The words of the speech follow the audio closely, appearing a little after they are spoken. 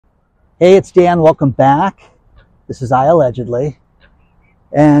Hey, it's Dan. Welcome back. This is I Allegedly.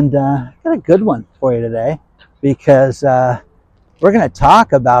 And got a good one for you today because we're going to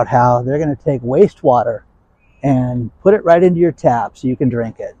talk about how they're going to take wastewater and put it right into your tap so you can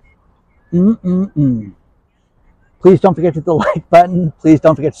drink it. Please don't forget to hit the like button. Please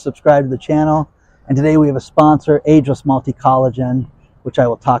don't forget to subscribe to the channel. And today we have a sponsor, Ageless Multi-Collagen, which I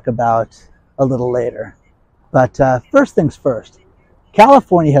will talk about a little later. But first things first.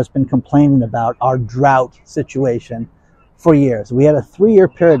 California has been complaining about our drought situation for years. We had a 3-year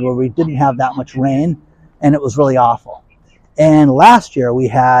period where we didn't have that much rain, and it was really awful. And last year we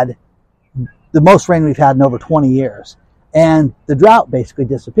had the most rain we've had in over 20 years, and the drought basically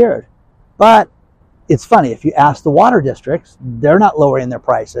disappeared. But it's funny, if you ask the water districts, they're not lowering their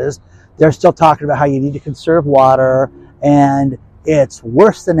prices. They're still talking about how you need to conserve water, and it's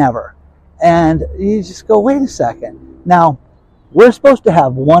worse than ever. And you just go, wait a second. Now, we're supposed to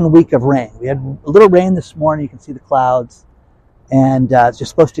have 1 week of rain. We had a little rain this morning. You can see the clouds. And it's just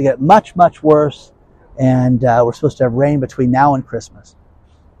supposed to get much, much worse. And we're supposed to have rain between now and Christmas.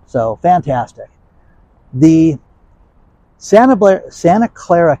 So, fantastic. The Santa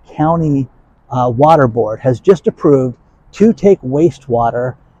Clara County Water Board has just approved to take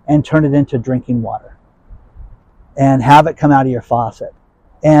wastewater and turn it into drinking water. And have it come out of your faucet.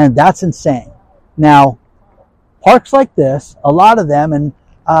 And that's insane. Now, parks like this, a lot of them, and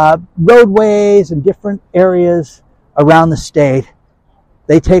roadways and different areas around the state,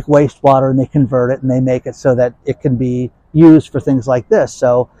 they take wastewater and they convert it and they make it so that it can be used for things like this.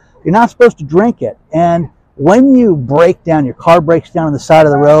 So you're not supposed to drink it. And when you break down, your car breaks down on the side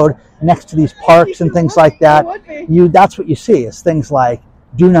of the road next to these parks and things like that, that's what you see is things like,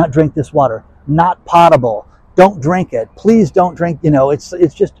 do not drink this water, not potable, don't drink it, please don't drink,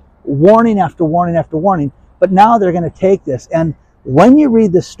 it's just warning after warning after warning. But now they're going to take this, and when you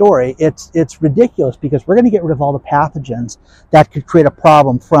read this story, it's ridiculous because we're going to get rid of all the pathogens that could create a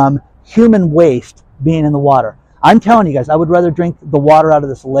problem from human waste being in the water. I'm telling you guys, I would rather drink the water out of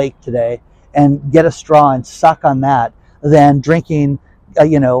this lake today and get a straw and suck on that than drinking,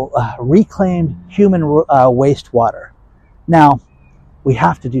 reclaimed human wastewater. Now, we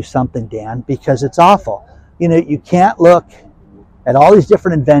have to do something, Dan, because it's awful. You can't look at all these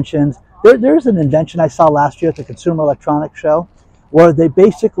different inventions. There's an invention I saw last year at the Consumer Electronics Show where they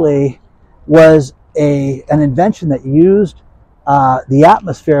basically was an invention that used the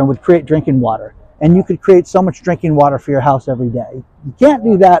atmosphere and would create drinking water. And you could create so much drinking water for your house every day. You can't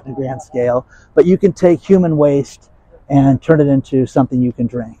do that in a grand scale, but you can take human waste and turn it into something you can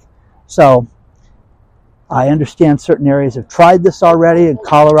drink. So I understand certain areas have tried this already, and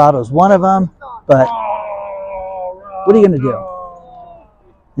Colorado is one of them, but what are you going to do?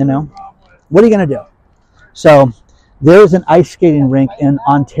 What are you going to do? So there's an ice skating rink in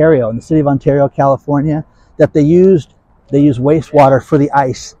Ontario, in the city of Ontario, California, that they use wastewater for the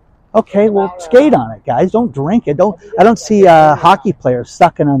ice. Okay, well, skate on it, guys. Don't drink it. I don't see hockey players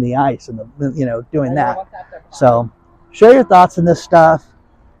sucking on the ice and doing that. So share your thoughts on this stuff.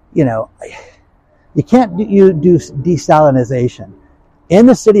 You can't do desalination. In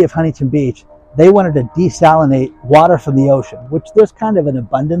the city of Huntington Beach, they wanted to desalinate water from the ocean, which there's kind of an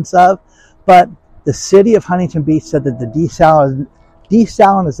abundance of, but the city of Huntington Beach said that the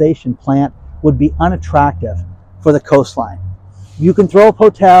desalination plant would be unattractive for the coastline. You can throw up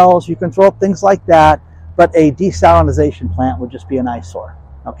hotels, you can throw up things like that, but a desalination plant would just be an eyesore,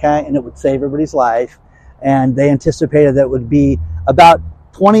 okay? And it would save everybody's life, and they anticipated that it would be about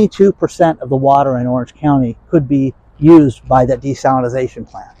 22% of the water in Orange County could be used by that desalination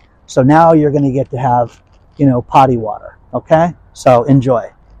plant. So now you're going to get to have, potty water, okay? So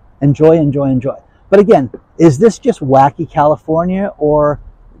enjoy. But again, is this just wacky California, or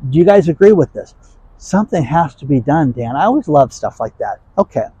do you guys agree with this? Something has to be done, Dan. I always love stuff like that.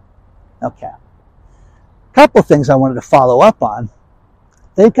 Okay. Couple things I wanted to follow up on.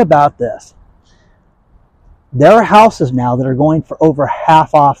 Think about this. There are houses now that are going for over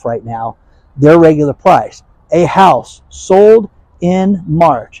half off right now, their regular price. A house sold in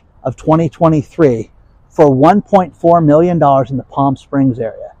March of 2023 for $1.4 million in the Palm Springs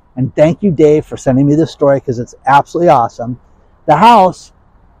area. And thank you, Dave, for sending me this story because it's absolutely awesome. The house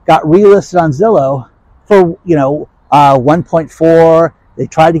got relisted on Zillow for, 1.4. They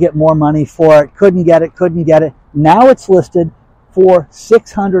tried to get more money for it. Couldn't get it. Now it's listed for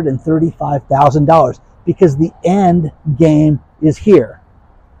 $635,000 because the end game is here.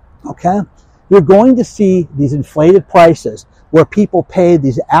 Okay? You're going to see these inflated prices where people pay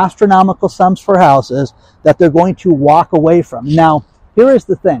these astronomical sums for houses that they're going to walk away from. Now, here is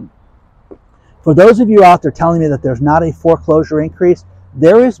the thing. For those of you out there telling me that there's not a foreclosure increase,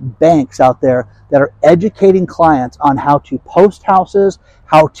 There is banks out there that are educating clients on how to post houses,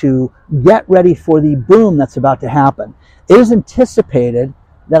 how to get ready for the boom that's about to happen. It is anticipated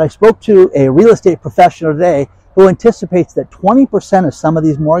that I spoke to a real estate professional today who anticipates that 20% of some of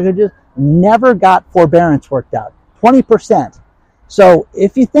these mortgages never got forbearance worked out. 20%. So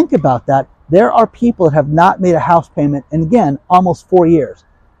if you think about that, there are people that have not made a house payment in, again, almost 4 years.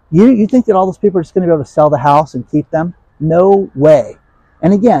 You think that all those people are just going to be able to sell the house and keep them? No way.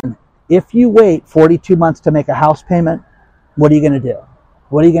 And again, if you wait 42 months to make a house payment, what are you going to do?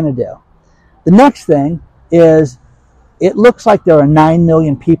 What are you going to do? The next thing is, it looks like there are 9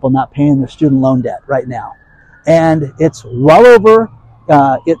 million people not paying their student loan debt right now. And it's well over,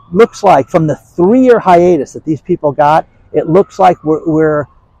 it looks like from the 3-year hiatus that these people got, it looks like we're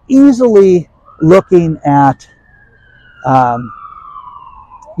easily looking at, 40%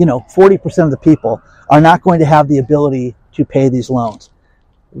 of the people are not going to have the ability to pay these loans.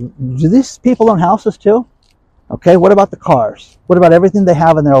 Do these people own houses too? Okay, what about the cars? What about everything they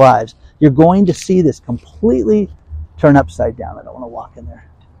have in their lives? You're going to see this completely turn upside down. I don't want to walk in their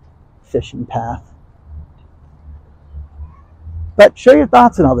fishing path. But share your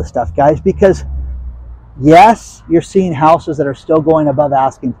thoughts on all this stuff, guys, because yes, you're seeing houses that are still going above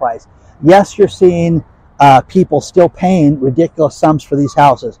asking price. Yes, you're seeing people still paying ridiculous sums for these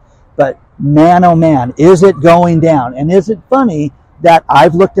houses. But man, oh man, is it going down? And is it funny that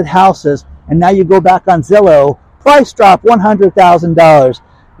I've looked at houses and now you go back on Zillow, price drop $100,000,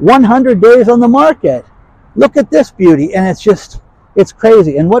 100 days on the market. Look at this beauty. And it's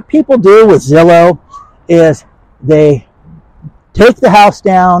crazy. And what people do with Zillow is they take the house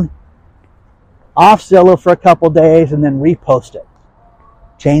down off Zillow for a couple days and then repost it.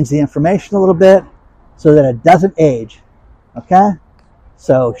 Change the information a little bit so that it doesn't age. Okay?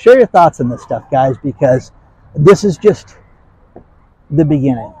 So share your thoughts on this stuff, guys, because this is just the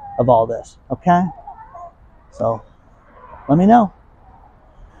beginning of all this. Okay? So let me know.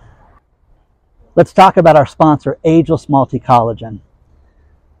 Let's talk about our sponsor, Ageless Multi-Collagen.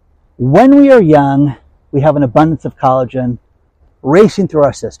 When we are young, we have an abundance of collagen racing through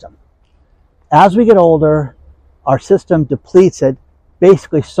our system. As we get older, our system depletes it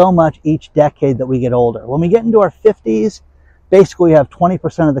basically so much each decade that we get older. When we get into our 50s, basically we have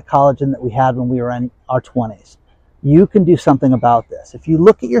 20% of the collagen that we had when we were in our 20s. You can do something about this. If you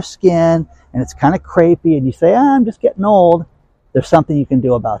look at your skin and it's kind of crepey and you say, I'm just getting old, there's something you can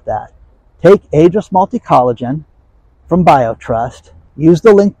do about that. Take Ageless Multi-Collagen from BioTrust, use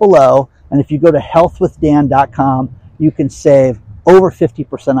the link below, and if you go to healthwithdan.com, you can save over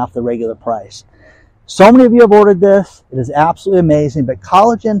 50% off the regular price. So many of you have ordered this. It is absolutely amazing, but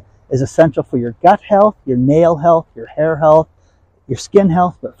collagen is essential for your gut health, your nail health, your hair health, your skin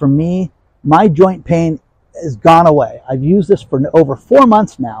health. But for me, my joint pain has gone away. I've used this for over 4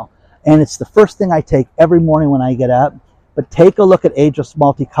 months now, and it's the first thing I take every morning when I get up. But take a look at Ageless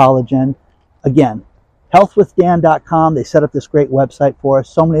Multi-Collagen. Again, healthwithdan.com. They set up this great website for us.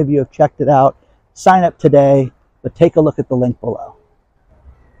 So many of you have checked it out. Sign up today, but take a look at the link below.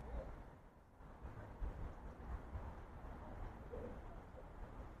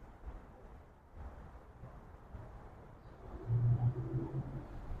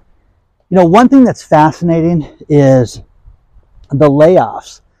 You know, one thing that's fascinating is the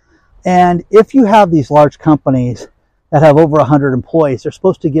layoffs. And if you have these large companies that have over 100 employees, they're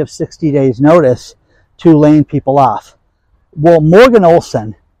supposed to give 60 days notice to laying people off. Well, Morgan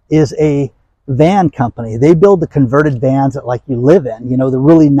Olson is a van company. They build the converted vans that like you live in, you know, the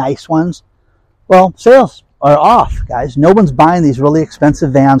really nice ones. Well, sales are off, guys. No one's buying these really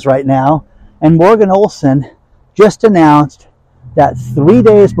expensive vans right now. And Morgan Olson just announced that 3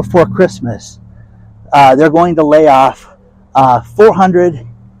 days before Christmas, they're going to lay off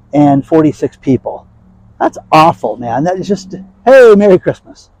 446 people. That's awful, man. That is just, hey, Merry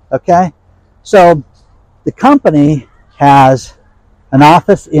Christmas, okay? So the company has an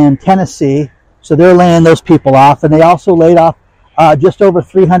office in Tennessee, so they're laying those people off, and they also laid off just over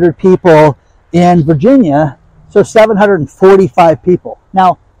 300 people in Virginia, so 745 people.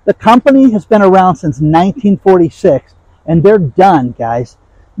 Now, the company has been around since 1946, and they're done, guys.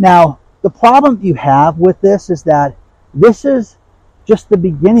 Now, the problem you have with this is that this is just the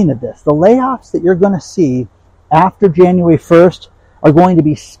beginning of this. The layoffs that you're going to see after January 1st are going to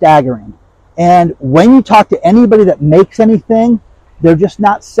be staggering. And when you talk to anybody that makes anything, they're just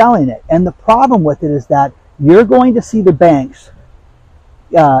not selling it. And the problem with it is that you're going to see the banks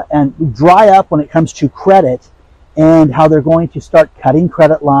and dry up when it comes to credit, and how they're going to start cutting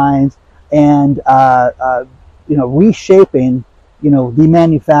credit lines and reshaping the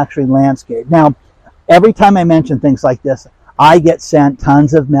manufacturing landscape. Now, every time I mention things like this, I get sent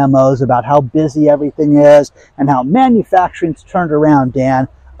tons of memos about how busy everything is and how manufacturing's turned around, Dan.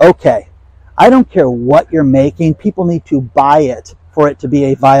 Okay, I don't care what you're making. People need to buy it for it to be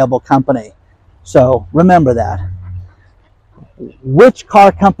a viable company. So remember that. Which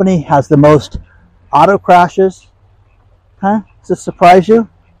car company has the most auto crashes? Huh? Does this surprise you?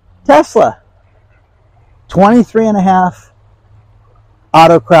 Tesla. 23.5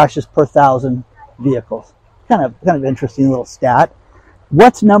 auto crashes per 1,000 vehicles. Kind of interesting little stat.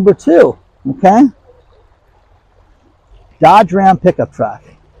 What's number 2? Okay. Dodge Ram pickup truck.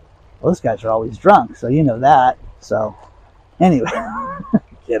 Well, those guys are always drunk, so you know that. So anyway,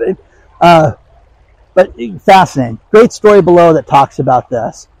 kidding. But fascinating. Great story below that talks about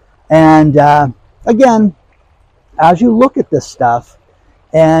this. And again, as you look at this stuff,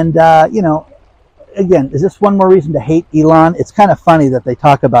 and again, is this one more reason to hate Elon? It's kind of funny that they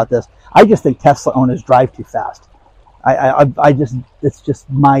talk about this. I just think Tesla owners drive too fast. It's just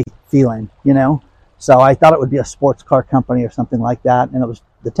my feeling, So I thought it would be a sports car company or something like that, and it was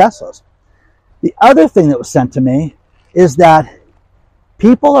the Teslas. The other thing that was sent to me is that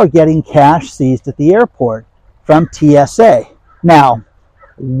people are getting cash seized at the airport from TSA. Now,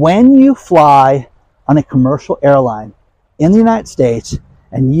 when you fly on a commercial airline in the United States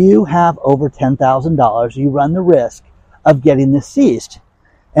and you have over $10,000, you run the risk of getting this seized.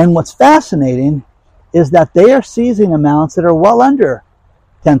 And what's fascinating is that they are seizing amounts that are well under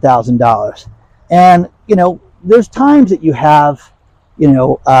 $10,000. And, there's times that you have,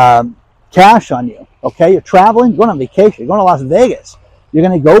 cash on you. Okay, you're traveling, you're going on vacation, you're going to Las Vegas. You're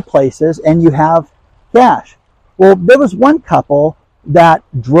going to go places and you have cash. Well, there was one couple that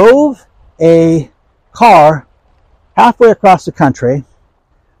drove a car halfway across the country,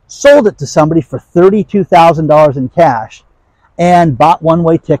 sold it to somebody for $32,000 in cash, and bought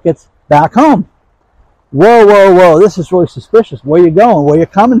one-way tickets back home. Whoa, this is really suspicious. Where are you going? Where are you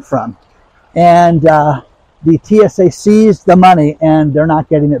coming from? And the TSA seized the money and they're not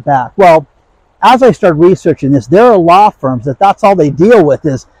getting it back. Well, as I started researching this, there are law firms that's all they deal with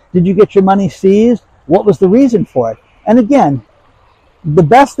is, did you get your money seized? What was the reason for it? And again, the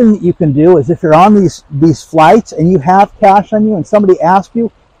best thing that you can do is if you're on these flights and you have cash on you and somebody asks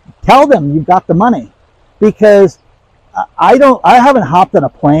you, tell them you've got the money. Because I haven't hopped on a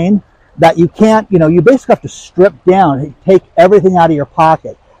plane that you can't, you basically have to strip down and take everything out of your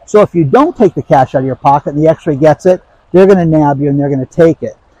pocket. So if you don't take the cash out of your pocket and the X-ray gets it, they're going to nab you and they're going to take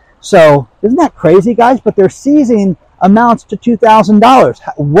it. So isn't that crazy, guys? But they're seizing amounts to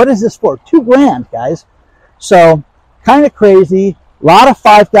 $2,000. What is this for? $2,000, guys. So kind of crazy. A lot of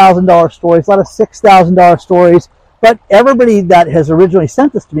 $5,000 stories, a lot of $6,000 stories. But everybody that has originally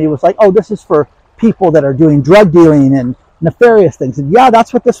sent this to me was like, oh, this is for people that are doing drug dealing and nefarious things. And yeah,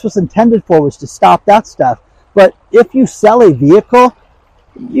 that's what this was intended for, was to stop that stuff. But if you sell a vehicle,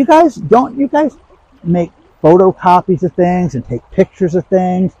 you guys make photocopies of things and take pictures of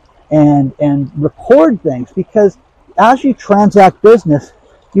things and record things, because as you transact business,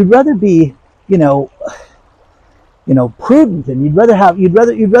 you'd rather be, prudent, and you'd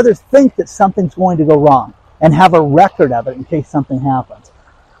rather think that something's going to go wrong and have a record of it in case something happens.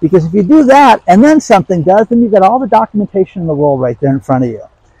 Because if you do that and then something does, then you've got all the documentation in the world right there in front of you.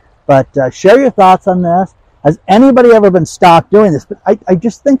 But share your thoughts on this. Has anybody ever been stopped doing this? But I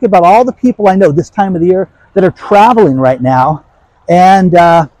just think about all the people I know this time of the year that are traveling right now. And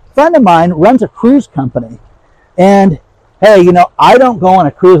a friend of mine runs a cruise company. And hey, I don't go on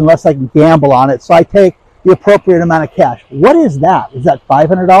a cruise unless I can gamble on it. So I take the appropriate amount of cash. What is that? Is that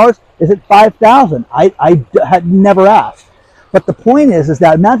 $500? Is it $5,000? I had never asked. But the point is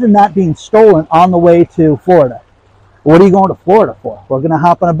that imagine that being stolen on the way to Florida. What are you going to Florida for? We're going to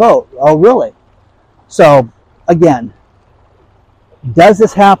hop on a boat. Oh, really? So, again, does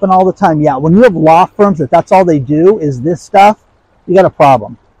this happen all the time? Yeah, when you have law firms that's all they do is this stuff, you got a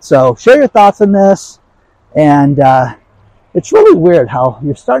problem. So, share your thoughts on this. And it's really weird how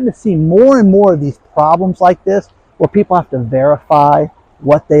you're starting to see more and more of these problems like this where people have to verify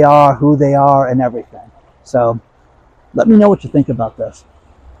what they are, who they are, and everything. So, let me know what you think about this.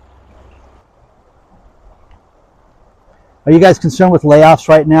 Are you guys concerned with layoffs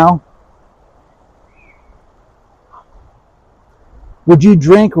right now? Would you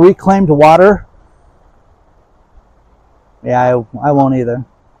drink reclaimed water? Yeah, I won't either.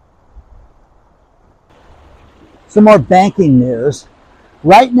 Some more banking news.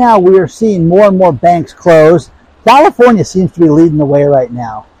 Right now we are seeing more and more banks close. California seems to be leading the way right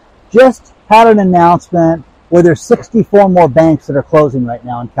now. Just had an announcement where there's 64 more banks that are closing right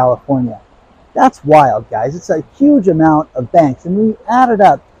now in California. That's wild, guys. It's a huge amount of banks. And when you add it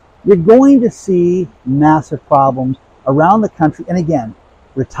up, you're going to see massive problems around the country. And again,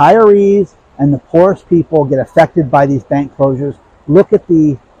 retirees and the poorest people get affected by these bank closures. Look at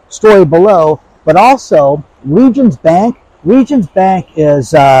the story below, but also Regions Bank. Regions Bank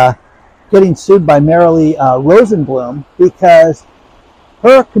is getting sued by Marilee Rosenblum because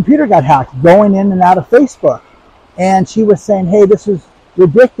her computer got hacked going in and out of Facebook. And she was saying, hey, this is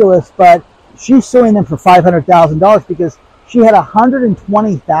ridiculous, but she's suing them for $500,000 because she had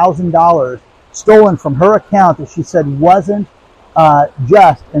 $120,000 stolen from her account that she said wasn't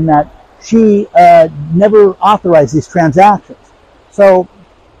just, and that she never authorized these transactions. So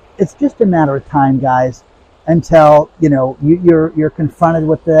it's just a matter of time, guys, until you're confronted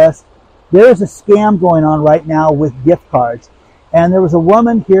with this. There's a scam going on right now with gift cards, and there was a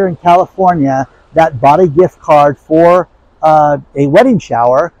woman here in California that bought a gift card for a wedding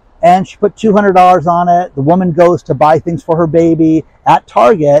shower, and she put $200 on it. The woman goes to buy things for her baby at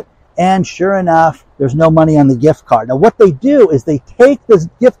Target, and sure enough, there's no money on the gift card. Now, what they do is they take the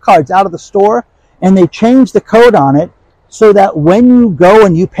gift cards out of the store, and they change the code on it so that when you go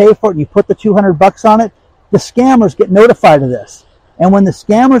and you pay for it and you put the $200 on it, the scammers get notified of this. And when the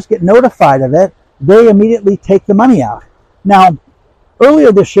scammers get notified of it, they immediately take the money out. Now,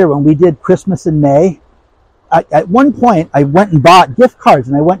 earlier this year when we did Christmas in May, at one point I went and bought gift cards,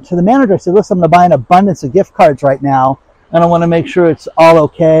 and I went to the manager. I said, listen, I'm going to buy an abundance of gift cards right now, and I want to make sure it's all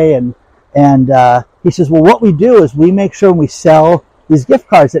okay. And he says, well, what we do is we make sure when we sell these gift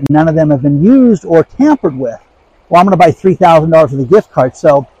cards that none of them have been used or tampered with. Well, I'm going to buy $3,000 worth of gift cards.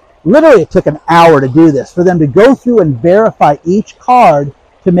 So literally it took an hour to do this, for them to go through and verify each card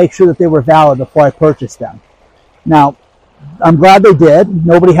to make sure that they were valid before I purchased them. Now, I'm glad they did.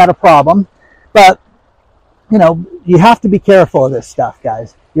 Nobody had a problem. But, you have to be careful of this stuff,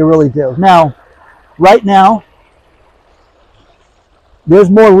 guys. You really do. Now, right now, there's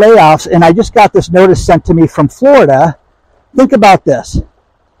more layoffs, and I just got this notice sent to me from Florida. Think about this.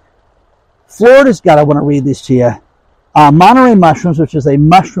 Florida's got, I want to read these to you. Monterey Mushrooms, which is a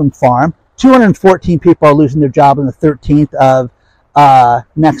mushroom farm, 214 people are losing their job on the 13th of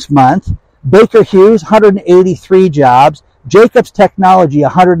next month. Baker Hughes, 183 jobs. Jacobs Technology,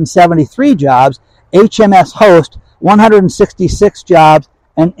 173 jobs. HMS Host, 166 jobs.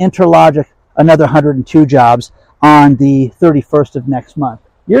 And Interlogic, another 102 jobs on the 31st of next month.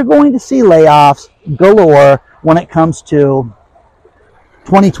 You're going to see layoffs galore when it comes to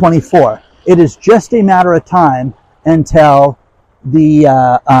 2024. It is just a matter of time until these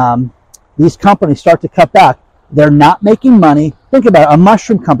companies start to cut back. They're not making money. Think about it, a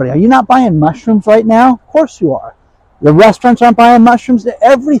mushroom company. Are you not buying mushrooms right now? Of course you are. The restaurants aren't buying mushrooms.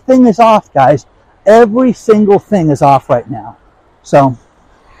 Everything is off, guys. Every single thing is off right now. So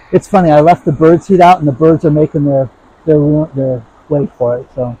it's funny. I left the bird seed out, and the birds are making their way for it.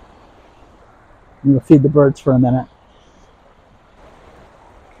 So I'm going to feed the birds for a minute.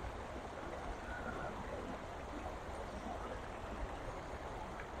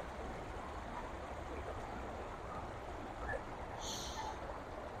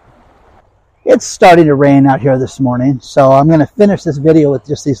 It's starting to rain out here this morning, so I'm going to finish this video with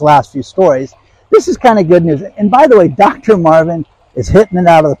just these last few stories. This is kind of good news. And by the way, Dr. Marvin is hitting it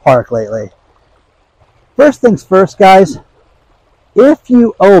out of the park lately. First things first, guys. If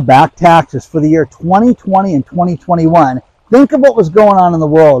you owe back taxes for the year 2020 and 2021, think of what was going on in the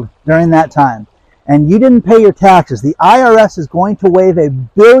world during that time, and you didn't pay your taxes, the IRS is going to waive $1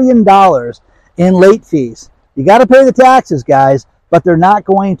 billion in late fees. You got to pay the taxes, guys, but they're not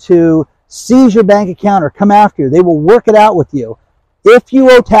going to seize your bank account or come after you. They will work it out with you if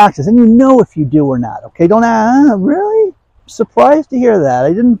you owe taxes, and you know if you do or not. Okay, don't really? Surprised to hear that. I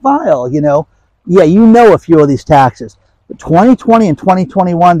didn't file. Yeah, you know if you owe these taxes. But 2020 and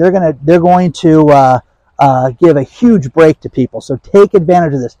 2021, they're going to give a huge break to people. So take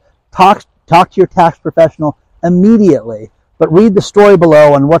advantage of this. Talk to your tax professional immediately. But read the story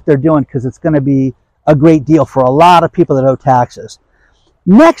below on what they're doing, because it's going to be a great deal for a lot of people that owe taxes.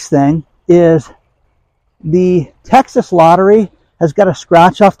 Next thing is the Texas Lottery has got a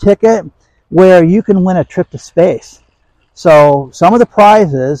scratch-off ticket where you can win a trip to space. So some of the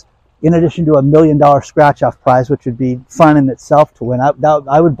prizes, in addition to $1 million scratch-off prize, which would be fun in itself to win,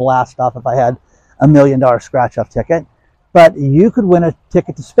 I would blast off if I had $1 million scratch-off ticket. But you could win a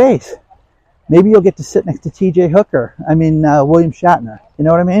ticket to space. Maybe you'll get to sit next to T.J. Hooker. William Shatner. You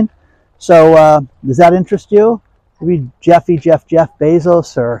know what I mean? So does that interest you? Maybe Jeff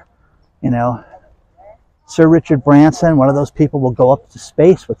Bezos, or Sir Richard Branson, one of those people will go up to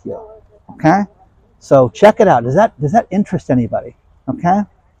space with you. Okay? So check it out. Does that interest anybody? Okay?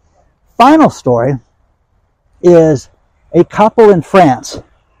 Final story is a couple in France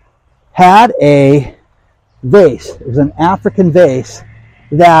had a vase. It was an African vase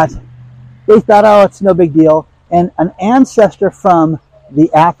that they thought, oh, it's no big deal. And an ancestor from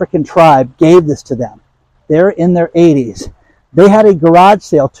the African tribe gave this to them. They're in their 80s. They had a garage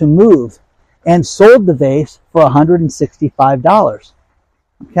sale to move and sold the vase for $165.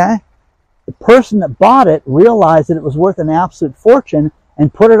 Okay? The person that bought it realized that it was worth an absolute fortune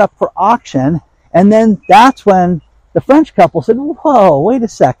and put it up for auction. And then that's when the French couple said, whoa, wait a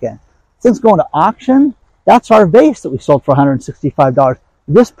second. This thing's going to auction? That's our vase that we sold for $165.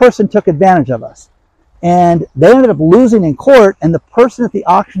 This person took advantage of us. And they ended up losing in court, and the person at the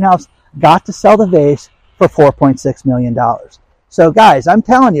auction house got to sell the vase for $4.6 million. So guys, I'm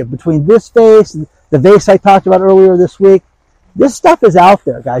telling you, between this vase, the vase I talked about earlier this week, this stuff is out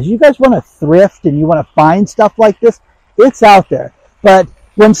there, guys. You guys want to thrift and you want to find stuff like this, it's out there. But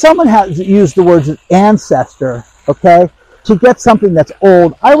when someone has used the words ancestor, okay, to get something that's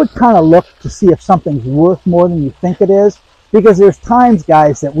old, I would kind of look to see if something's worth more than you think it is, because there's times,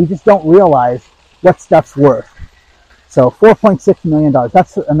 guys, that we just don't realize what stuff's worth. So $4.6 million,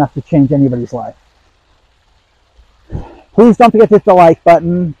 that's enough to change anybody's life. Please don't forget to hit the like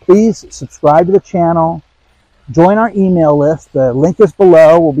button. Please subscribe to the channel. Join our email list. The link is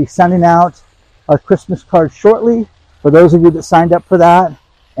below. We'll be sending out our Christmas cards shortly for those of you that signed up for that.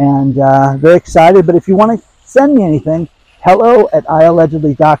 And very excited. But if you want to send me anything,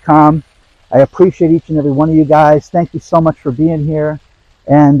 hello@iallegedly.com. I appreciate each and every one of you guys. Thank you so much for being here.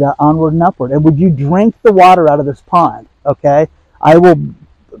 And onward and upward. And would you drink the water out of this pond? Okay, I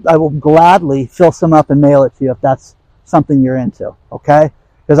will gladly fill some up and mail it to you if that's something you're into. Okay,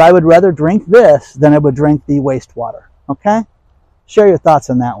 because I would rather drink this than I would drink the wastewater. Okay, share your thoughts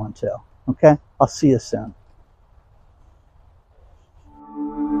on that one too. Okay, I'll see you soon.